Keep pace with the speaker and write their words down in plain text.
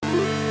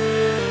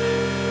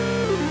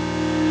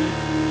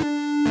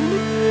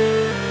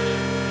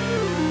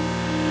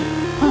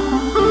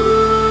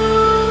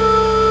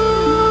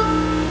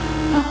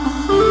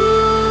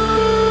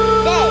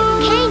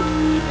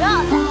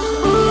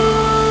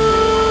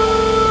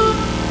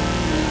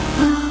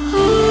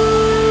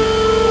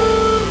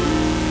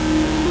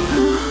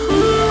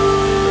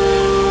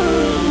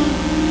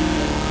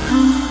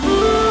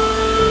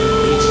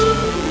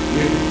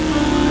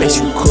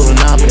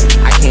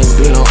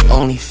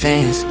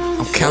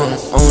I'm counting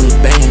only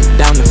bands,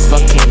 down the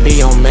fuck can't be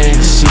your man.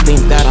 She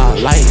think that I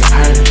like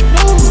her,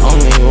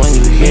 only when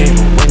you hear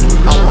me, when you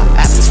know my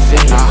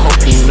atmosphere. I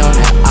hope you know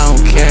that I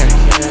don't care,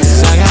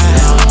 'cause I got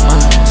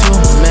too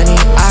many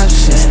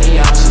options.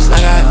 I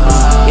got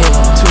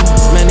too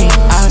many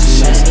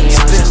options.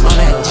 Spit on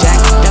that jack,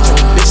 got your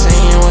bitch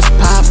saying what's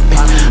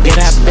poppin'. Yeah,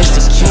 that bitch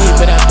the key,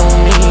 but that don't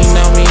mean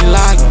that we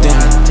locked in.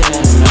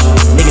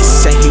 Niggas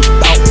say he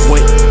bout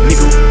what,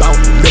 nigga bout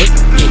look.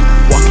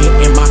 Walking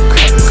in my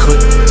crack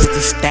cook, just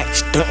the stack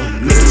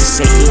stuntin'. Niggas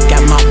say he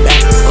got my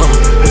back,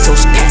 with your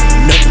stack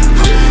nothing.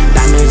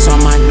 Diamonds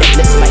on my neck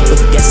look like,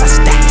 but guess I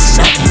stack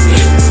something.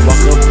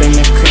 Walk up in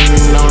the crib,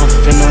 you know I'm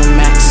finna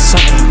max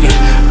something.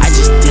 Yeah, I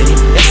just did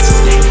it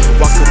yesterday.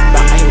 Walk up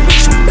out, I ain't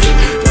with you, babe.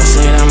 Don't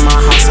sit in my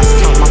house, I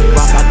count my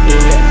rock, I do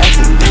it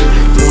every day.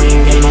 You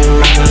ain't get no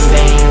money,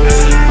 they ain't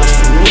really much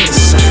for me to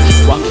say.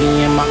 Walking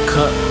in my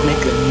cup,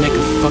 make a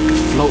nigga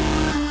fucking float.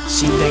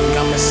 She think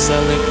I'm a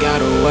seller,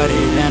 got her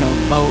wetter than a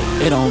boat.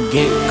 It don't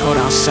get cold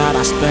outside,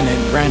 I spend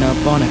 $1,000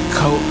 up on a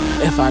coat.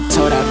 If I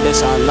told that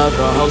bitch I love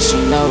her, hope she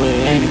know it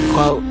ain't a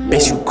quote.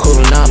 Bitch, you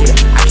coolin' up,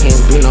 I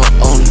can't do no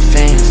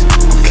OnlyFans.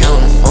 I'm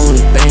counting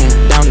only bands,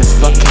 down the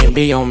fuck can't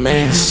be your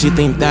man. She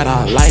think that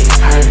I like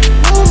her,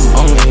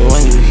 only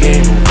when you